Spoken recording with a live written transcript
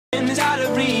Is out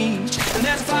of reach, and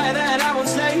there's a fire that I won't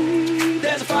slay.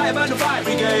 There's a fire but no fire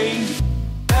brigade.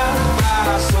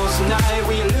 Our souls tonight,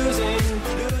 we are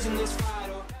losing this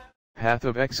fight. Path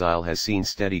of Exile has seen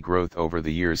steady growth over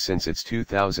the years since its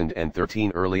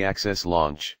 2013 early access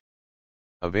launch.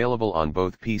 Available on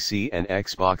both PC and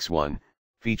Xbox One,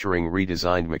 featuring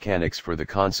redesigned mechanics for the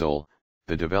console,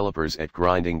 the developers at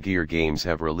Grinding Gear Games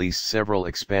have released several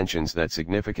expansions that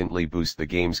significantly boost the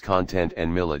game's content and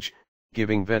millage,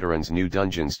 giving veterans new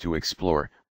dungeons to explore,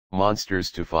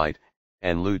 monsters to fight,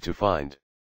 and loot to find.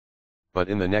 But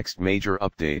in the next major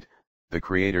update, the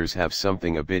creators have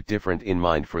something a bit different in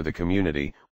mind for the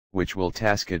community, which will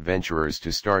task adventurers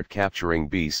to start capturing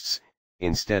beasts,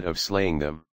 instead of slaying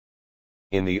them.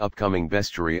 In the upcoming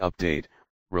Bestiary update,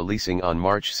 releasing on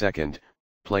March 2nd,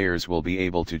 players will be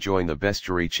able to join the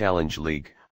Bestiary Challenge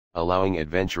League, allowing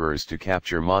adventurers to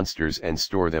capture monsters and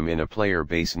store them in a player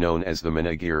base known as the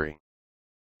Menagiri.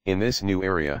 In this new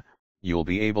area, you'll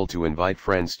be able to invite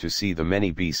friends to see the many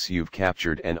beasts you've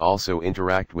captured and also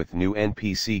interact with new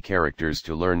NPC characters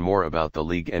to learn more about the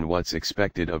league and what's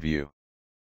expected of you.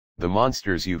 The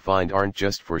monsters you find aren't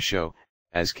just for show,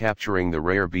 as capturing the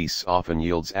rare beasts often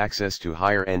yields access to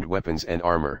higher-end weapons and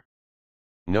armor.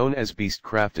 Known as beast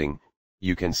crafting,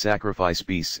 you can sacrifice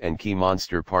beasts and key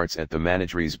monster parts at the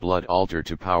Menagiri's blood altar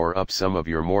to power up some of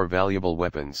your more valuable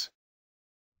weapons.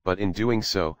 But in doing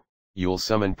so, you'll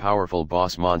summon powerful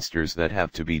boss monsters that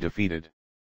have to be defeated.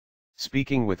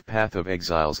 Speaking with Path of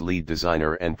Exile's lead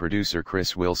designer and producer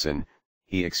Chris Wilson,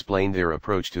 he explained their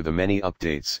approach to the many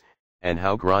updates, and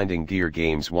how Grinding Gear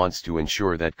Games wants to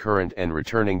ensure that current and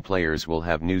returning players will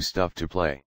have new stuff to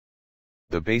play.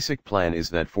 The basic plan is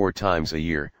that 4 times a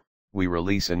year, we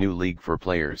release a new league for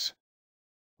players.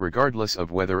 Regardless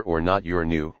of whether or not you're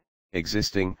new,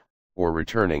 existing, or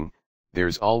returning,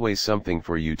 there's always something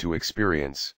for you to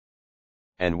experience.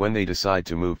 And when they decide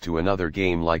to move to another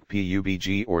game like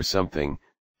PUBG or something,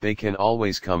 they can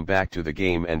always come back to the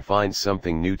game and find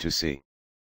something new to see.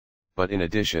 But in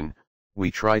addition,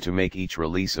 we try to make each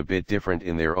release a bit different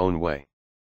in their own way.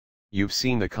 You've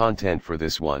seen the content for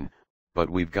this one, but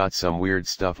we've got some weird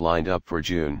stuff lined up for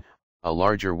June, a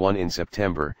larger one in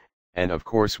September, and of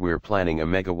course we're planning a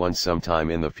mega one sometime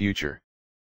in the future.